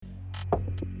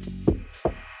Welcome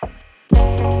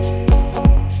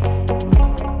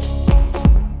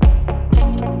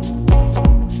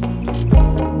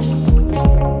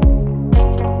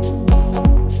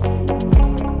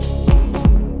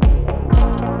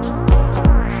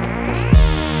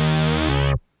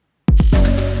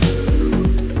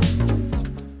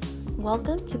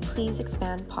to Please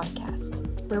Expand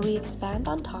podcast, where we expand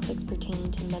on topics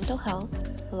pertaining to mental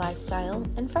health, lifestyle,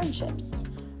 and friendships.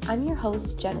 I'm your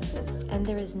host, Genesis, and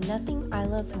there is nothing I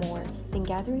love more than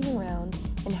gathering around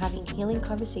and having healing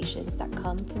conversations that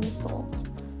come from the soul.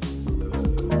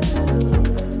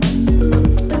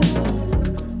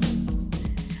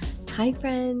 Hi,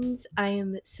 friends. I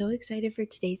am so excited for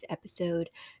today's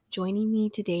episode. Joining me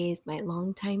today is my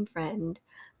longtime friend,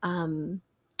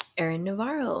 Erin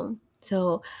Navarro.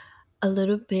 So a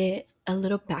little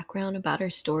background about our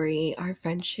story. Our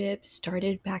friendship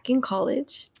started back in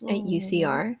college at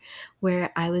UCR,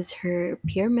 where I was her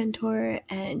peer mentor,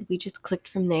 and we just clicked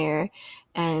from there,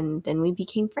 and then we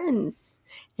became friends.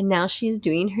 And now she's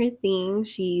doing her thing.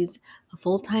 She's a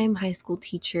full-time high school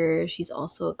teacher. She's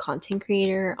also a content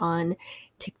creator on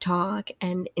TikTok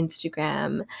and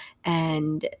Instagram,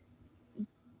 and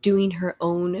doing her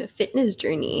own fitness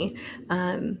journey.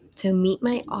 So meet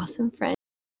my awesome friend.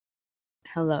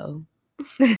 Hello.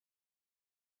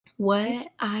 What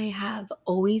I have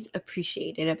always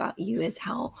appreciated about you is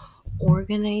how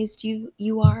organized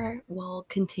you are, while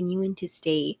continuing to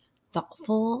stay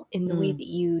thoughtful in the way that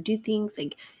you do things.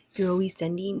 Like, you're always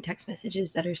sending text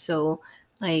messages that are so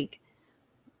like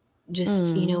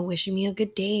just wishing me a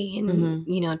good day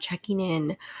and checking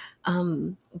in.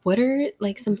 What are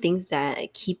like some things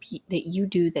that you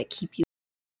do that keep you?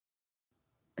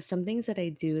 Some things that I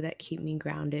do that keep me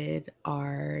grounded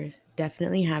are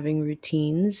definitely having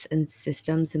routines and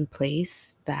systems in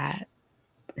place that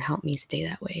help me stay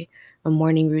that way. A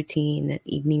morning routine, an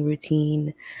evening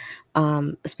routine,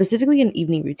 specifically an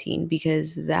evening routine,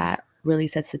 because that really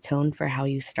sets the tone for how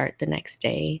you start the next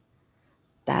day.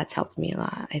 That's helped me a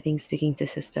lot. I think sticking to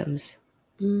systems.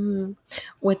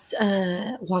 What's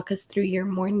walk us through your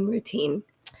morning routine?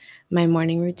 My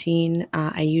morning routine,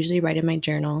 I usually write in my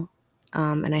journal.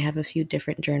 And I have a few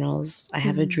different journals. I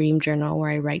have a dream journal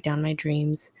where I write down my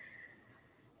dreams.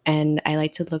 And I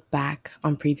like to look back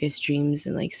on previous dreams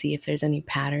and like see if there's any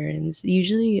patterns.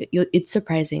 Usually it's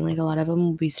surprising. Like a lot of them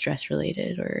will be stress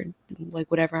related or like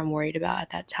whatever I'm worried about at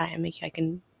that time. Like I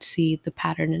can see the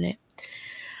pattern in it.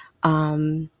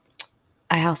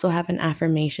 I also have an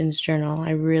affirmations journal.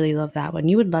 I really love that one.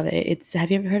 You would love it. Have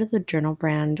you ever heard of the journal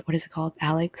brand? What is it called?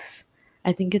 Alex?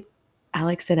 I think it's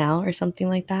Alex and L or something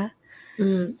like that.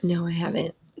 No, I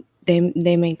haven't.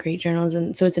 They make great journals,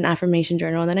 and so it's an affirmation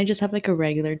journal, and then I just have like a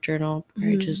regular journal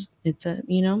where so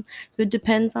it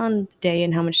depends on the day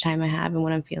and how much time I have and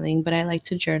what I'm feeling, but I like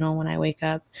to journal when I wake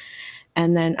up.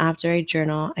 And then after I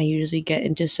journal, I usually get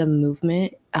into some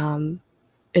movement. In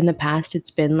the past it's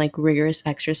been like rigorous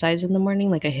exercise in the morning,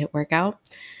 like a HIIT workout.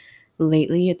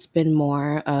 Lately it's been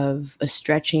more of a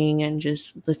stretching and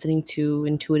just listening to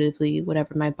intuitively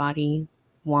whatever my body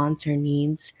wants or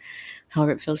needs,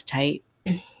 however it feels tight.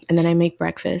 And then I make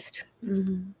breakfast.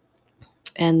 And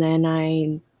then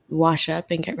I wash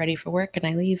up and get ready for work and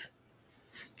I leave.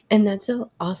 And that's so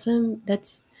awesome.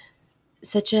 That's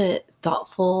such a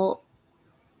thoughtful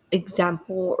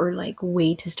example or like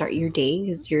way to start your day,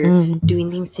 because you're doing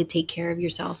things to take care of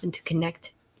yourself and to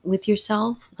connect with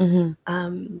yourself.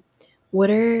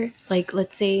 What are like,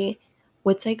 let's say,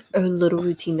 what's like a little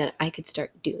routine that I could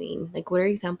start doing? Like, what are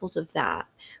examples of that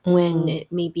when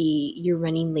maybe you're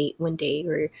running late one day,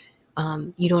 or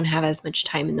you don't have as much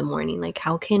time in the morning? Like,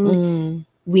 how can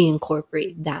we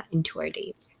incorporate that into our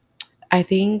days? I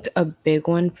think a big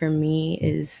one for me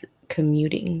is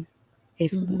commuting.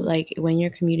 If like when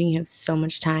you're commuting, you have so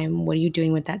much time. What are you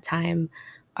doing with that time?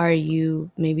 Are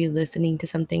you maybe listening to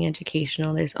something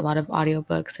educational? There's a lot of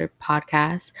audiobooks or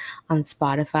podcasts on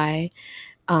Spotify,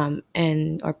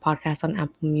 or podcasts on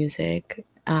Apple Music.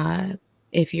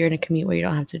 If you're in a commute where you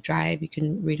don't have to drive, you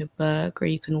can read a book or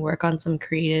you can work on some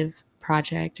creative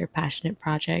project or passionate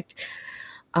project.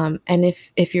 And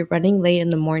if you're running late in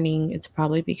the morning, it's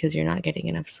probably because you're not getting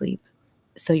enough sleep.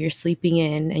 So you're sleeping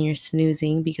in and you're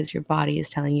snoozing because your body is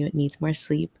telling you it needs more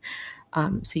sleep.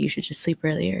 So you should just sleep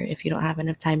earlier if you don't have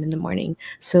enough time in the morning,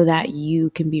 so that you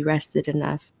can be rested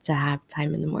enough to have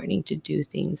time in the morning to do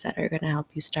things that are going to help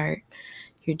you start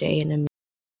your day in a.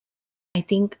 I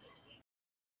think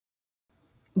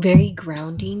very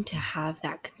grounding to have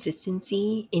that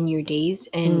consistency in your days,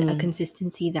 and a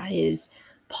consistency that is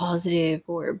positive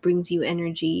or brings you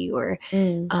energy, or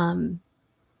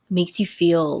makes you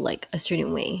feel like a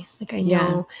certain way. Like I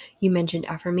know you mentioned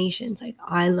affirmations. Like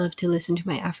I love to listen to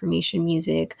my affirmation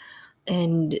music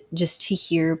and just to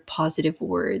hear positive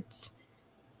words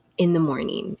in the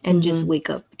morning and just wake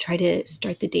up, try to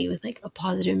start the day with like a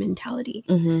positive mentality.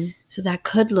 So that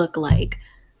could look like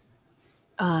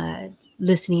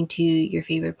listening to your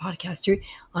favorite podcaster.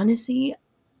 Honestly,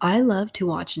 I love to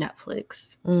watch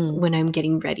Netflix when I'm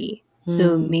getting ready.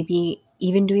 So maybe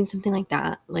even doing something like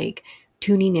that, like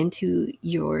tuning into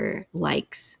your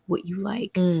likes, what you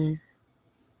like,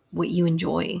 what you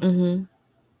enjoy.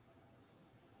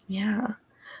 Yeah.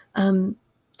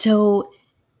 So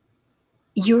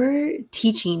you're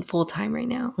teaching full time right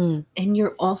now, and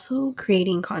you're also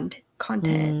creating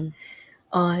content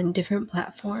on different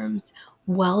platforms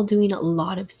while doing a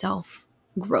lot of self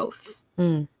growth.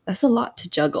 That's a lot to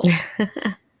juggle.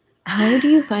 How do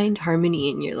you find harmony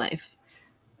in your life?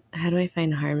 How do I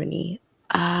find harmony?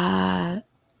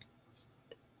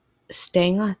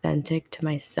 Staying authentic to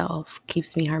myself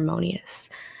keeps me harmonious.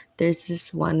 There's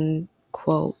this one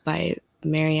quote by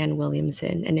Marianne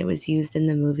Williamson, and it was used in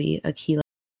the movie Aquila.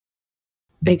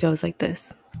 It goes like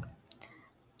this: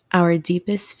 our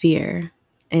deepest fear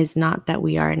is not that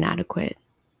we are inadequate.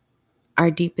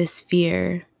 Our deepest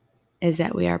fear is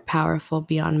that we are powerful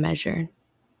beyond measure.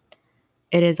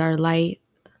 It is our light,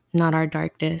 not our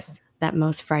darkness, that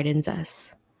most frightens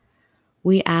us.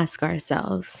 We ask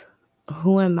ourselves,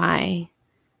 who am I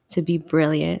to be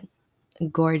brilliant,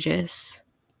 gorgeous,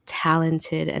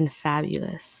 talented, and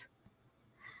fabulous?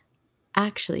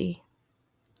 Actually,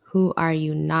 who are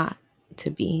you not to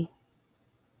be?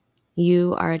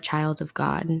 You are a child of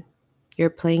God. Your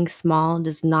playing small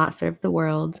does not serve the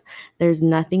world. There's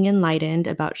nothing enlightened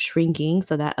about shrinking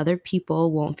so that other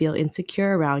people won't feel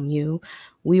insecure around you.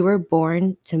 We were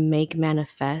born to make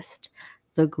manifest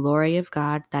the glory of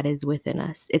God that is within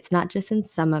us. It's not just in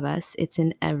some of us, it's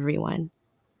in everyone.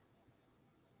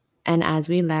 And as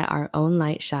we let our own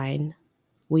light shine,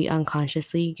 we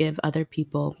unconsciously give other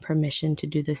people permission to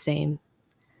do the same.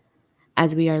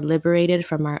 As we are liberated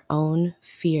from our own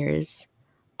fears,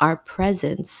 our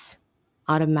presence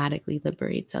automatically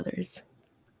liberates others.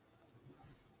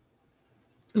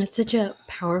 It's such a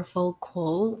powerful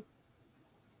quote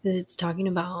because it's talking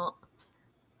about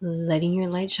letting your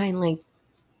light shine. Like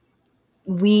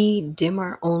we dim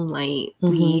our own light,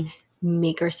 we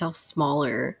make ourselves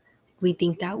smaller. We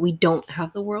think that we don't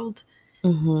have the world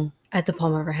at the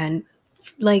palm of our hand,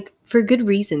 like for good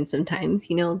reason. Sometimes,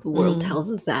 you know, the world tells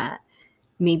us that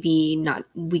maybe not,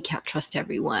 we can't trust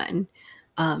everyone.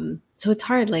 So it's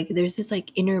hard. Like there's this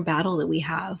like inner battle that we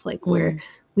have, like where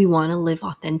we want to live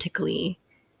authentically.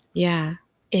 Yeah.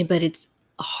 But it's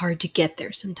hard to get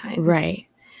there sometimes. Right.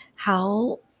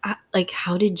 How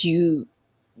did you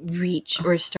reach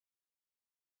or start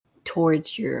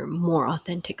towards your more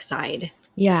authentic side?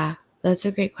 Yeah, that's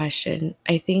a great question.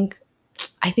 I think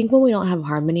when we don't have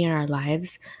harmony in our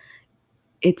lives,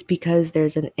 it's because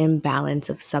there's an imbalance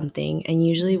of something. And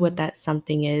usually what that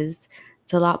something is,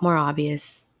 it's a lot more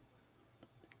obvious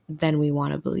than we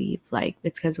want to believe. Like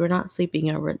it's because we're not sleeping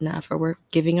enough, or we're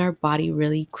giving our body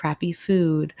really crappy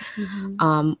food,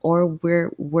 or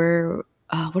we're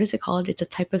what is it called? It's a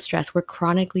type of stress. We're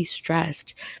chronically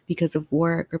stressed because of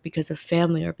work or because of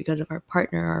family or because of our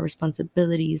partner, our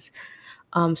responsibilities.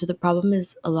 So the problem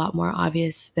is a lot more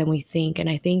obvious than we think. And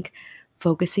I think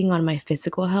focusing on my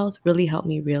physical health really helped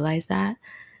me realize that,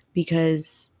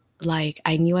 because like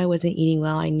I knew I wasn't eating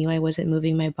well. I knew I wasn't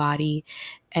moving my body,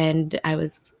 and I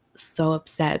was so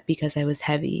upset because I was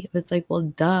heavy. It's like, well,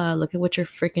 duh, look at what you're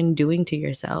freaking doing to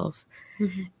yourself.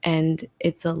 And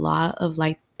it's a lot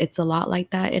like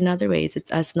that in other ways.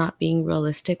 It's us not being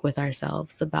realistic with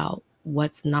ourselves about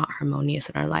what's not harmonious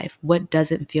in our life. What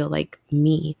doesn't feel like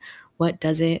me? What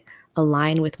doesn't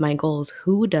align with my goals?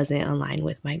 Who doesn't align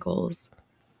with my goals?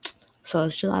 So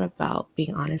it's just a lot about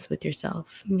being honest with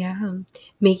yourself. Yeah,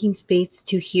 making space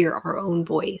to hear our own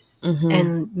voice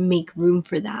and make room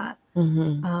for that.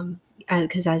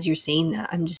 Because as you're saying that,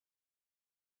 I'm just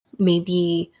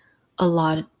maybe a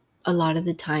lot of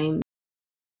the time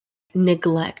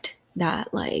neglect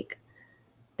that, like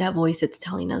that voice that's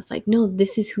telling us like, no,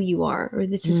 this is who you are, or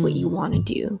this is what you want to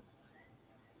do.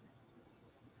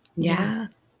 Yeah.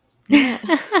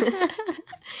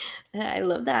 I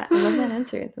love that. I love that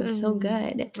answer. It was so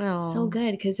good. So Oh.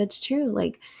 good, because that's true.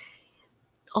 Like,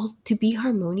 also, to be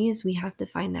harmonious, we have to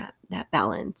find that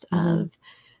balance of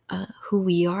who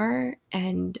we are,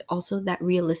 and also that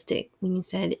realistic. When you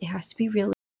said it has to be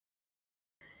realistic.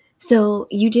 So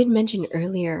you did mention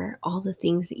earlier all the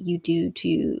things that you do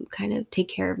to kind of take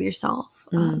care of yourself.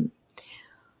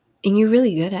 and you're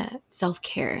really good at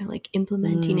self-care, like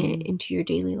implementing it Mm, into your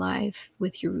daily life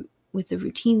with the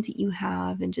routines that you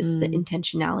have and just the mm.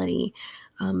 intentionality.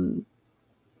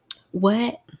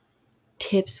 What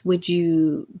tips would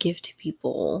you give to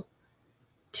people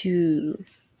to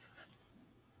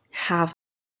have?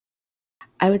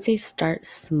 I would say start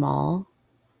small.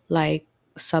 Like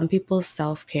some people's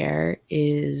self care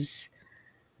is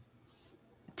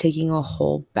taking a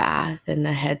whole bath and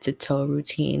a head to toe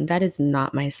routine. That is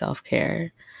not my self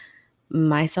care.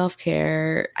 My self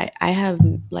care, I have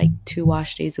like 2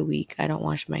 wash days a week. I don't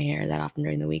wash my hair that often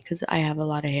during the week because I have a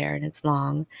lot of hair and it's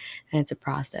long and it's a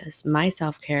process. My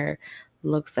self care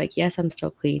looks like, yes, I'm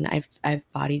still clean. I've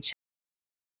body checked.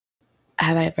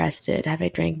 Have I rested? Have I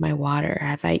drank my water?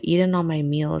 Have I eaten all my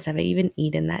meals? Have I even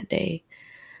eaten that day?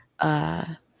 Uh,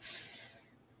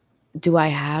 do I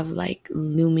have like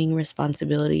looming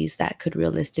responsibilities that could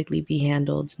realistically be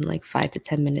handled in like 5 to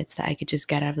 10 minutes that I could just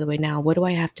get out of the way now? What do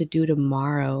I have to do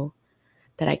tomorrow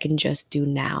that I can just do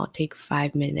now? Take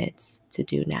 5 minutes to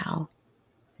do now.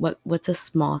 What's a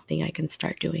small thing I can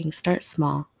start doing? Start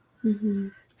small. Mm-hmm.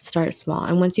 Start small.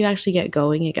 And once you actually get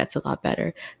going, it gets a lot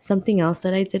better. Something else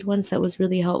that I did once that was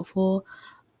really helpful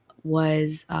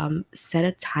was set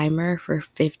a timer for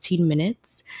 15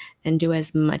 minutes and do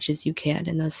as much as you can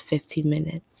in those 15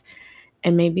 minutes.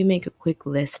 And maybe make a quick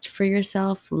list for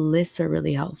yourself. Lists are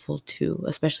really helpful too,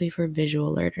 especially for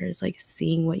visual learners, like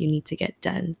seeing what you need to get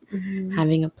done, Mm-hmm.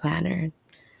 having a planner,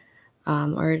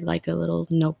 or like a little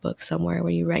notebook somewhere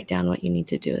where you write down what you need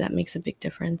to do. That makes a big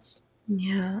difference.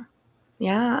 Yeah.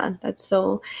 Yeah, that's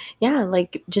so, yeah,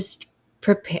 like just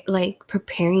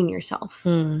preparing yourself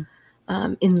Mm,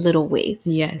 in little ways.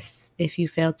 yes. If you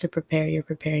fail to prepare, you're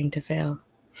preparing to fail.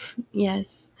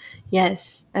 Yes,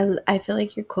 yes. I feel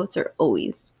like your quotes are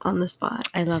always on the spot.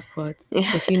 I love quotes.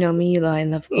 Yeah. If you know me, you know I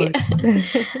love Yeah.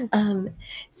 quotes. um,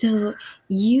 so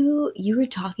you were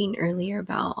talking earlier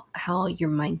about how your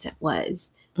mindset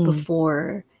was Mm,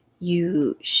 before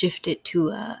you shifted to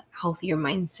a healthier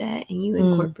mindset and you mm,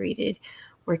 incorporated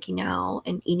working out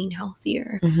and eating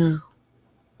healthier. mm-hmm.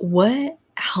 What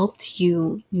helped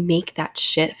you make that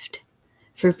shift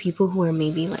for people who are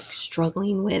maybe like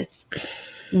struggling with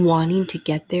wanting to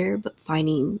get there but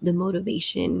finding the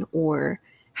motivation or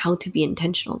how to be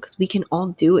intentional? Because we can all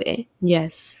do it.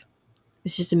 Yes.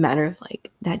 It's just a matter of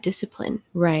like that discipline.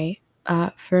 Right.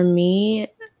 For me,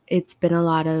 it's been a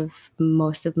lot of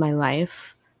most of my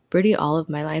life, pretty all of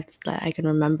my life that I can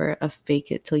remember, a fake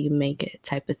it till you make it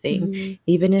type of thing. Mm-hmm.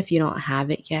 Even if you don't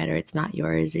have it yet, or it's not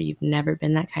yours, or you've never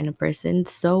been that kind of person,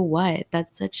 so what?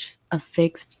 That's such a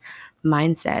fixed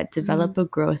mindset. Mm-hmm. Develop a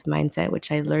growth mindset,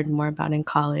 which I learned more about in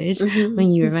college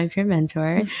when you Mm-hmm. were my peer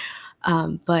mentor.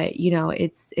 But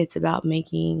it's about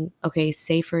making, okay,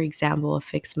 say for example, a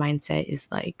fixed mindset is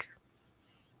like,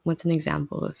 what's an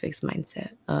example of a fixed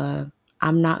mindset?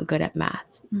 I'm not good at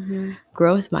math. Mm-hmm.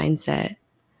 Growth mindset,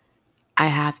 I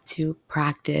have to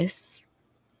practice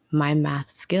my math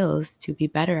skills to be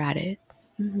better at it.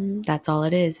 Mm-hmm. That's all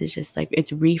it is. It's just like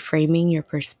it's reframing your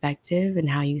perspective and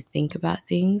how you think about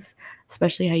things,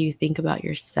 especially how you think about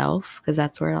yourself, because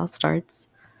that's where it all starts.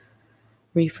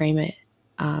 Reframe it.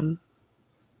 Um,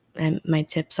 and my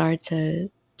tips are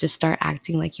to just start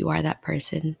acting like you are that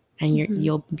person, and Mm-hmm.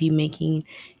 you'll be making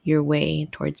your way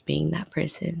towards being that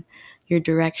person. Your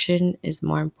direction is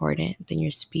more important than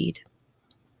your speed.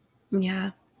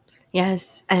 Yeah.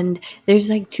 Yes. And there's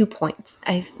like 2 points.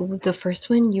 The first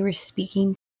one you were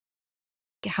speaking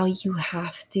how you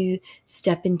have to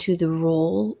step into the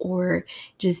role or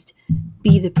just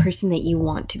be the person that you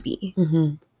want to be.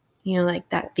 Mm-hmm. You know, like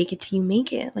that fake it till you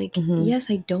make it. Like, Mm-hmm. yes,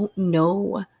 I don't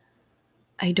know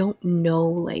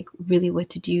like really what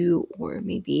to do, or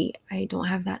maybe I don't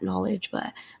have that knowledge,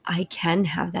 but I can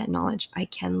have that knowledge. I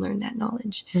can learn that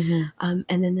knowledge. Mm-hmm.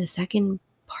 And then the second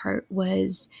part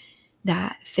was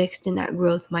that fixed in that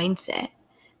growth mindset.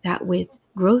 That with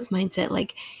growth mindset,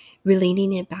 like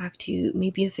relating it back to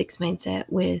maybe a fixed mindset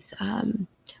with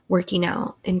working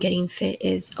out and getting fit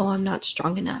is, oh, I'm not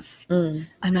strong enough. Mm.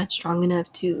 I'm not strong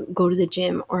enough to go to the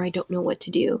gym, or I don't know what to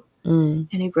do. Mm.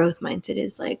 And a growth mindset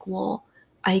is like, well,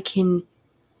 I can,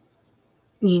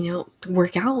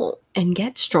 work out and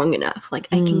get strong enough. Like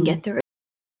I can Mm. get there.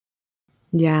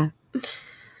 Yeah.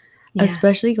 Yeah.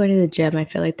 Especially going to the gym, I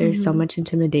feel like there's so Mm-hmm. much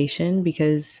intimidation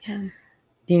because,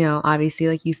 Yeah. obviously,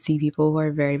 like you see people who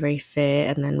are very, very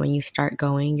fit, and then when you start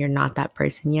going, you're not that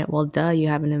person yet. Well, duh, you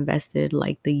haven't invested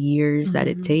like the years that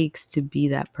it Mm-hmm. takes to be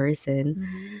that person.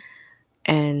 Mm-hmm.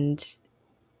 And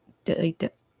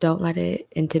don't let it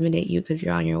intimidate you because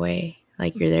you're on your way.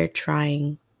 Like you're there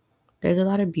trying. There's a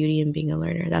lot of beauty in being a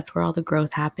learner. That's where all the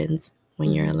growth happens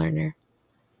when you're a Mm-hmm. learner.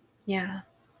 Yeah.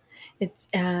 It's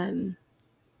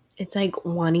like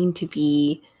wanting to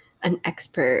be an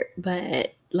expert,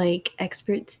 but like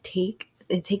experts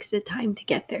it takes the time to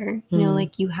get there. You know, Mm.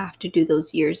 like you have to do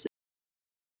those years.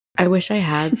 I wish I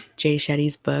had Jay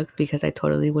Shetty's book because I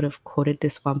totally would have quoted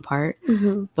this one part.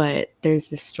 Mm-hmm. But there's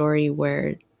this story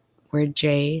where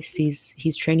Jay sees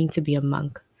he's training to be a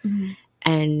monk, Mm-hmm.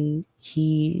 and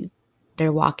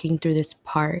they're walking through this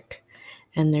park,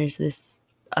 and there's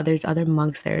other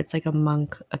monks there. It's like a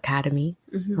monk academy,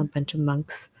 Mm-hmm. a bunch of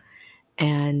monks,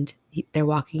 and they're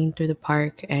walking through the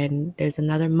park, and there's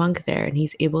another monk there, and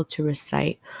he's able to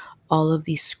recite all of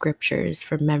these scriptures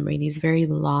from memory, these very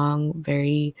long,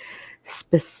 very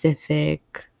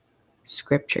specific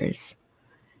scriptures.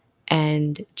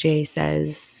 And Jay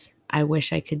says, I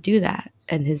wish I could do that.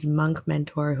 And his monk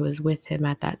mentor, who was with him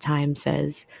at that time,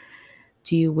 says,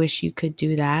 do you wish you could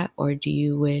do that? Or do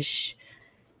you wish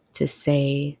to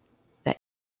say that,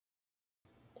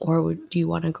 or do you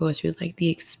want to go through like the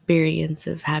experience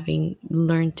of having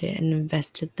learned it and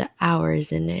invested the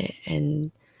hours in it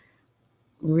and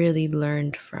really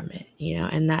learned from it,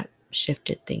 and that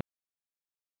shifted things.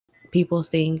 People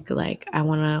think like, I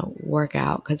want to work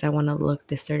out because I want to look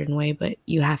this certain way, but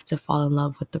you have to fall in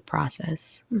love with the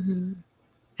process. Mm-hmm.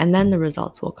 And then the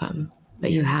results will come,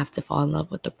 but you Yeah. have to fall in love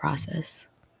with the process.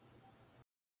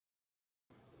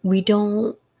 We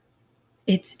don't,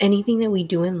 it's anything that we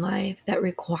do in life that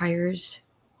requires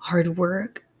hard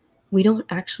work. We don't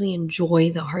actually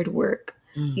enjoy the hard work.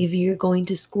 Mm. If you're going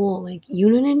to school, like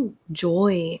you don't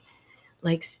enjoy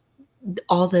like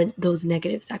all those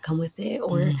negatives that come with it,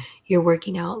 or Mm. you're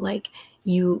working out, like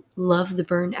you love the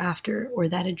burn after, or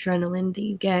that adrenaline that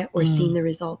you get, or seeing Mm. the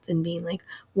results and being like,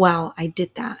 wow, I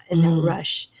did that, and that Mm.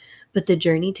 rush. But the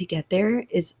journey to get there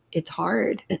it's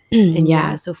hard. And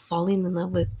yeah, Yeah. so falling in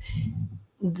love with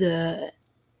the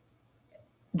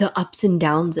ups and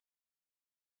downs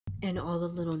and all the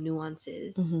little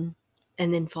nuances, Mm-hmm.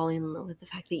 and then falling in love with the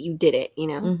fact that you did it, you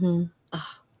know. Mm-hmm.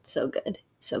 Oh, so good,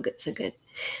 so good, so good.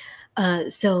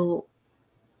 So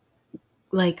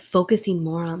like focusing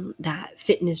more on that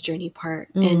fitness journey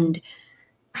part Mm. and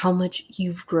how much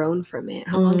you've grown from it.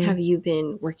 How long Mm. have you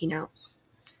been working out?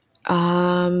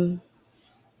 Um,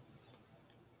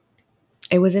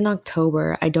 it was in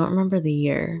October. I don't remember the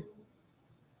year.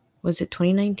 Was it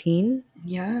 2019?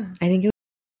 Yeah. I think it was.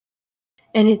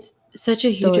 And it's such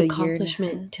a So huge a year and a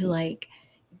accomplishment to half. like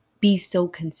be so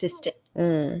consistent. You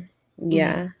know.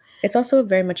 Yeah. It's also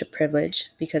very much a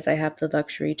privilege because I have the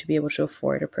luxury to be able to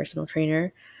afford a personal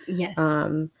trainer. Yes.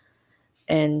 Um,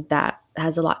 and that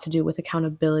has a lot to do with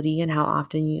accountability and how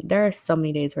often there are so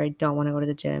many days where I don't want to go to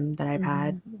the gym that I've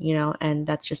had, and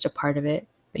that's just a part of it.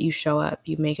 But you show up,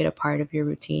 you make it a part of your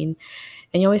routine,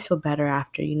 and you always feel better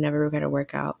after. You never regret a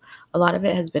workout. A lot of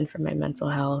it has been for my mental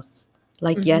health.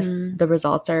 Like, yes, Mm-hmm. the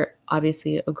results are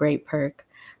obviously a great perk,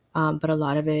 but a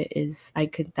lot of it is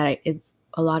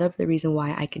a lot of the reason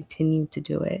why I continue to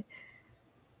do it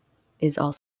is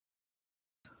also.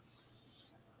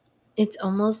 It's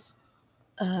almost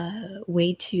a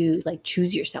way to like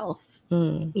choose yourself.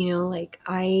 Mm. You know, like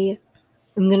I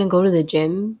am going to go to the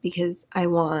gym because I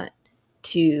want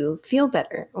to feel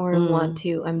better, or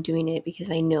Mm. I'm doing it because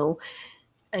I know,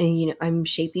 I'm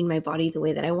shaping my body the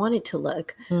way that I want it to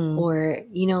look. Mm. Or,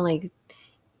 like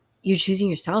you're choosing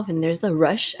yourself, and there's a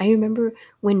rush. I remember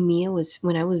when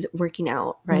I was working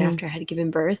out right Mm. after I had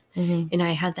given birth, Mm. and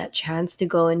I had that chance to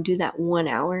go and do that 1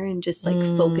 hour and just like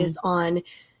Mm. focus on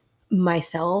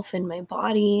myself and my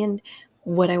body and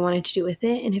what I wanted to do with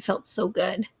it. And it felt so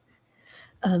good.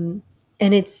 Um,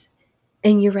 and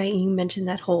and you're right. You mentioned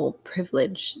that whole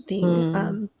privilege thing.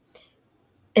 Mm.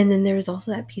 And then there is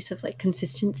also that piece of like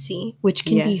consistency, which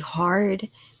can be Yes. hard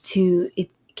it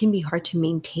can be hard to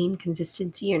maintain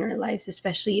consistency in our lives,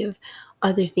 especially if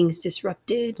other things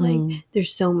disrupted. Like Mm.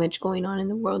 there's so much going on in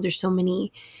the world. There's so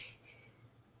many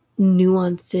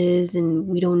nuances, and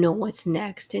we don't know what's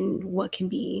next and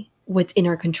what's in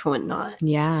our control and not.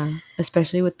 Yeah,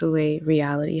 especially with the way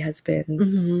reality has been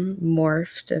Mm-hmm.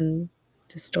 morphed and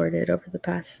distorted over the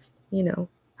past,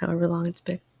 however long it's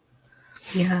been.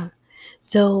 Yeah.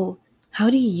 So how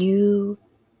do you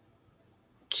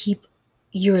keep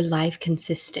your life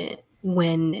consistent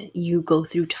when you go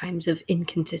through times of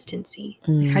inconsistency?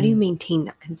 Like, how do you Mm. maintain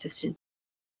that consistency?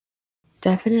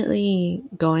 Definitely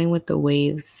going with the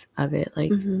waves of it.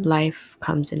 Like, Mm-hmm. life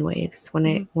comes in waves.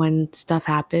 Mm-hmm. When stuff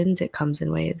happens, it comes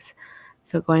in waves.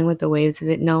 So going with the waves of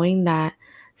it, knowing that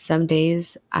some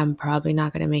days I'm probably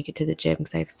not going to make it to the gym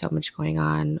because I have so much going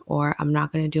on, or I'm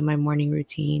not going to do my morning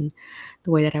routine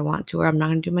the way that I want to, or I'm not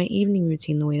going to do my evening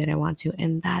routine the way that I want to,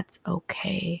 and that's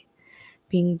okay.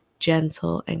 Being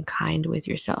gentle and kind with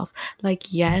yourself.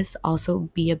 Like, yes, also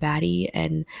be a baddie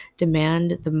and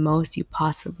demand the most you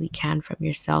possibly can from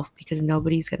yourself, because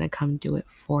nobody's going to come do it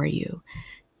for you.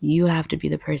 You have to be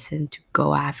the person to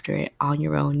go after it on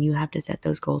your own. You have to set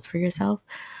those goals for yourself.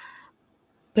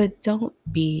 But don't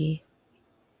be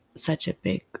such a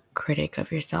big critic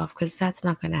of yourself, because that's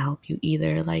not going to help you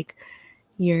either. Like,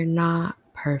 you're not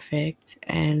perfect,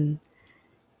 and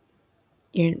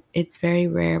it's very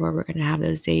rare where we're going to have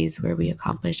those days where we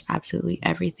accomplish absolutely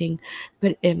everything.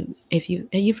 But if have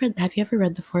you ever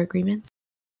read the 4 Agreements?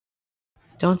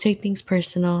 Don't take things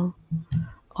personal.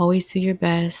 Always do your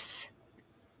best.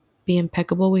 Be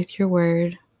impeccable with your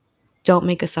word. Don't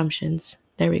make assumptions.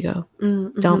 There we go.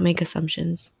 Don't make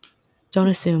assumptions. Don't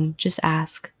assume. Just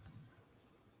ask.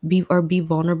 Be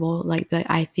vulnerable. Like,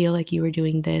 I feel like you were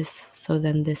doing this, so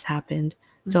then this happened.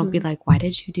 Don't be like, why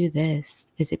did you do this?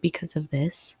 Is it because of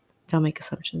this? Don't make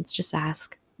assumptions. Just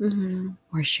ask.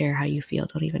 Or share how you feel.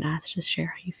 Don't even ask. Just share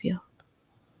how you feel.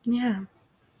 Yeah.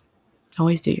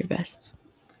 Always do your best.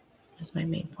 That's my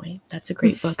main point. That's a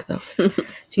great book, though.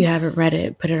 If you haven't read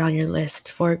it, put it on your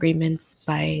list. 4 Agreements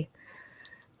by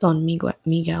Don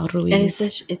Miguel Ruiz.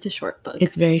 And it's a short book.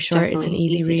 It's very short. Definitely it's an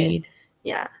easy read.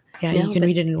 Yeah. Yeah, No, you can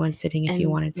read it in one sitting if you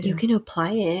wanted to. You can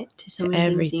apply it to so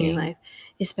many things in your life.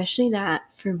 Especially that,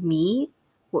 for me,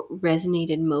 what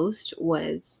resonated most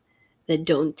was the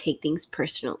don't take things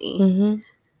personally.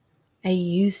 I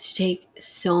used to take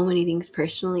so many things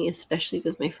personally, especially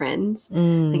with my friends.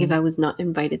 Like, if I was not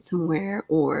invited somewhere,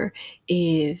 or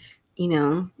if,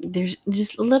 there's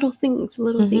just little things.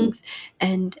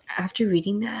 And after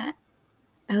reading that,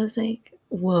 I was like,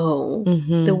 whoa,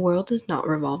 the world does not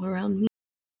revolve around me.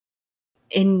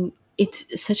 And it's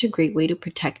such a great way to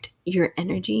protect your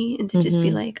energy, and to just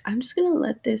be like, I'm just going to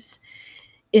let this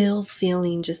ill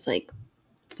feeling just like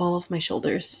fall off my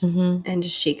shoulders and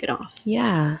just shake it off.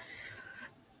 Yeah.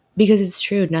 Because it's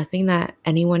true. Nothing that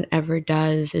anyone ever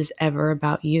does is ever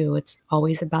about you. It's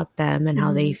always about them and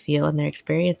how they feel and their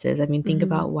experiences. I mean, think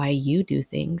about why you do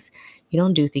things. You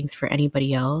don't do things for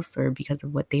anybody else or because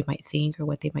of what they might think or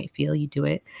what they might feel. You do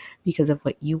it because of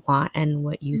what you want and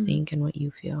what you think and what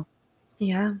you feel.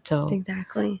 Yeah, so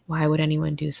exactly. Why would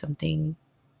anyone do something?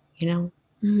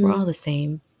 We're all the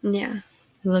same. Yeah.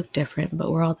 We look different,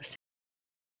 but we're all the same.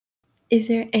 Is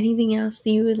there anything else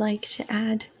you would like to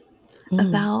add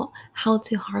about how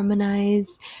to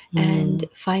harmonize and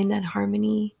find that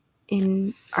harmony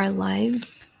in our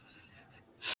lives?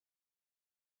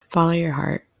 Follow your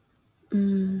heart.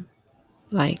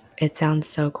 Like, it sounds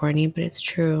so corny, but it's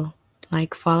true.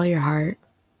 Like, follow your heart,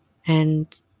 and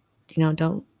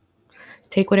don't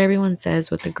take what everyone says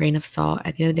with a grain of salt.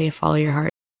 At the end of the day, follow your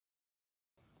heart.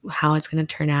 How it's going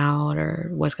to turn out, or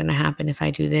what's going to happen if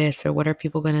I do this, or what are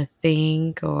people going to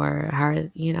think, or how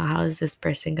is this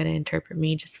person going to interpret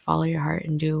me? Just follow your heart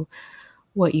and do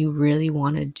what you really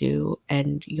want to do,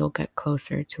 and you'll get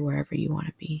closer to wherever you want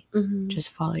to be.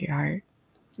 Just follow your heart.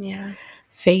 Yeah.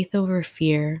 Faith over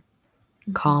fear,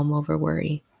 calm over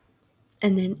worry.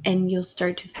 And you'll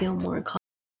start to feel more calm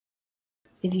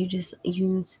if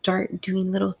you start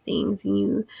doing little things,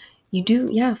 and you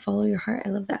do, follow your heart. I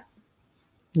love that.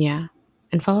 Yeah.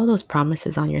 And follow those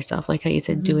promises on yourself. Like how you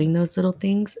said, doing those little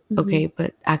things. Okay,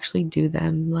 but actually do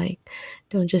them. Like,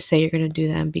 don't just say you're going to do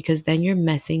them, because then you're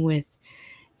messing with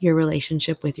your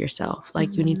relationship with yourself.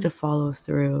 Like, you need to follow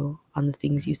through on the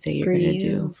things you say you're going to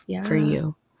do for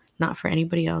you. Not for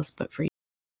anybody else, but for you.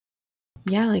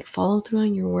 Yeah, like follow through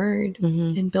on your word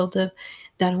and build up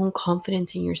that whole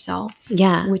confidence in yourself.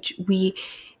 Yeah. Which we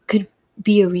could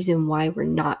be a reason why we're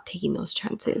not taking those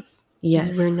chances.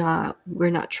 Yes.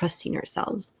 We're not trusting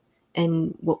ourselves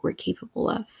and what we're capable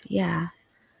of. Yeah.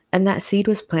 And that seed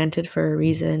was planted for a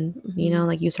reason.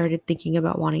 Like, you started thinking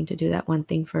about wanting to do that one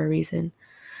thing for a reason.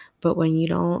 But when you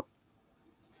don't,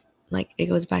 like, it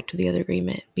goes back to the other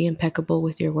agreement. Be impeccable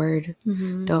with your word.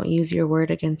 Don't use your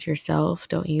word against yourself.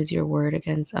 Don't use your word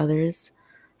against others,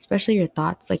 especially your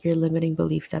thoughts, like your limiting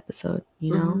beliefs episode.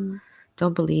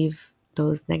 Don't believe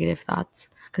those negative thoughts.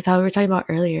 Because how we were talking about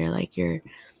earlier, like your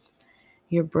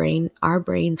brain, our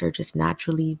brains are just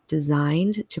naturally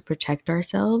designed to protect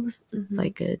ourselves. It's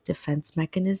like a defense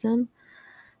mechanism.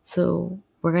 So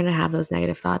we're going to have those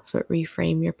negative thoughts, but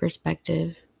reframe your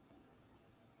perspective.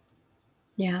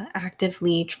 Yeah,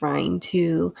 actively trying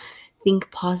to think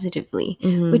positively,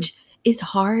 which is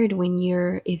hard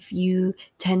if you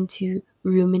tend to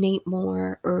ruminate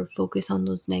more or focus on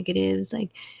those negatives. Like,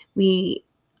 we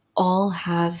all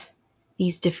have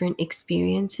these different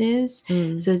experiences.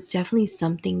 So it's definitely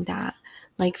something that,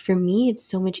 like, for me, it's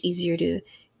so much easier to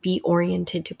be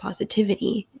oriented to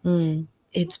positivity.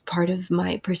 it's part of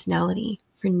my personality.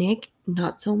 For Nick,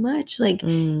 not so much. Like,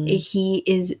 he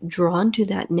is drawn to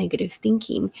that negative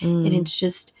thinking, and it's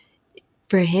just,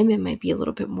 for him, it might be a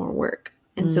little bit more work.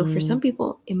 And so for some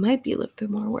people, it might be a little bit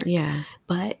more work. Yeah.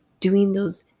 But doing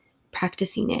those,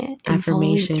 practicing it and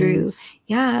following through.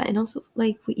 Yeah. And also,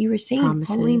 like what you were saying,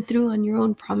 following through on your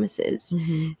own promises.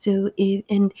 So,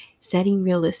 and setting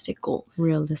realistic goals.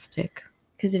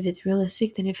 Because if it's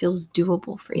realistic, then it feels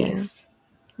doable for you.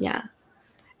 Yeah.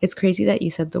 It's crazy that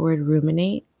you said the word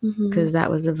ruminate, because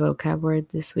that was a vocab word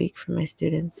this week for my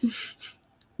students.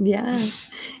 Yeah.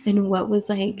 And what was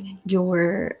like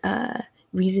your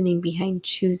reasoning behind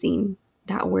choosing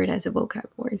that word as a vocab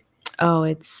word?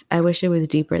 Oh, I wish it was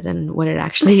deeper than what it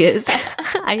actually is.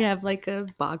 I have like a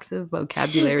box of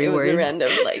vocabulary words. It was a random,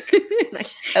 like,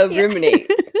 ruminate.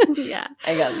 Yeah.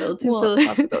 I got a little too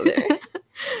philosophical there.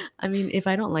 I mean, if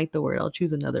I don't like the word, I'll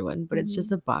choose another one, but it's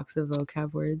just a box of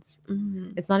vocab words.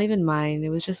 It's not even mine. It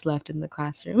was just left in the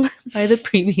classroom by the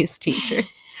previous teacher.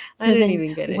 So I didn't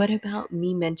even get it. What about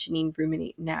me mentioning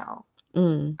ruminate now?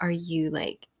 Are you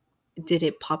like, did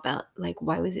it pop out? Like,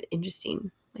 why was it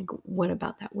interesting? Like, what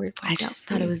about that word popped out? I just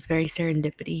thought it was very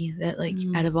serendipity that, like,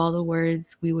 out of all the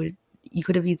words, you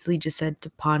could have easily just said to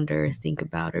ponder, think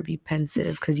about, or be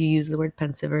pensive, because you used the word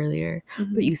pensive earlier,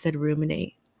 but you said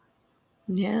ruminate.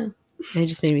 Yeah. And it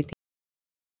just made me think.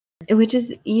 Which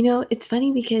is, it's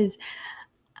funny because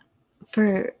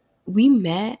we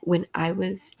met when I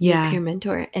was your peer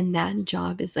mentor, and that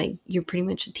job is like, you're pretty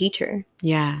much a teacher.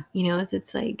 Yeah.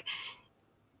 It's like,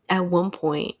 at one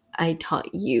point I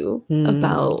taught you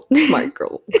about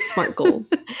smart goals.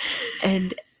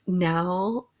 And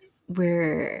now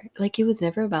we're like, it was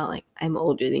never about like, I'm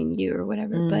older than you or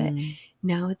whatever, but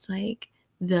now it's like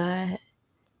the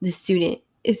student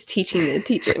is teaching the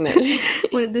teacher.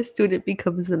 When the student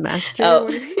becomes the master.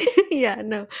 Yeah,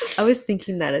 no, I was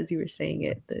thinking that as you were saying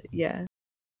it. Yeah.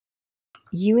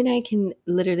 You and I can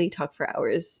literally talk for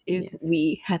hours if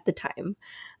we had the time.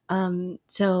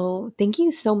 So thank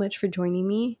you so much for joining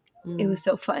me. It was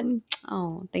so fun.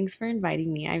 Oh, thanks for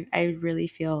inviting me. I really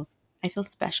feel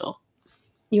special.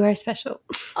 You are special.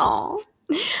 Oh.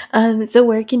 So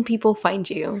where can people find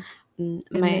you?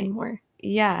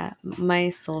 Yeah, my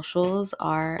socials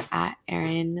are at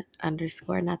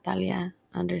Erin_Natalia_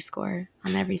 on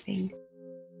everything.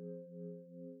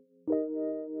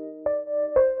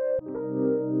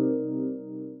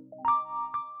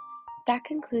 That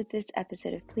concludes this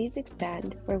episode of Please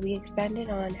Expand, where we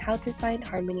expanded on how to find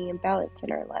harmony and balance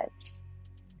in our lives.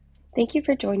 Thank you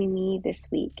for joining me this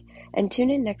week, and tune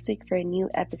in next week for a new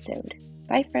episode.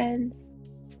 Bye, friends!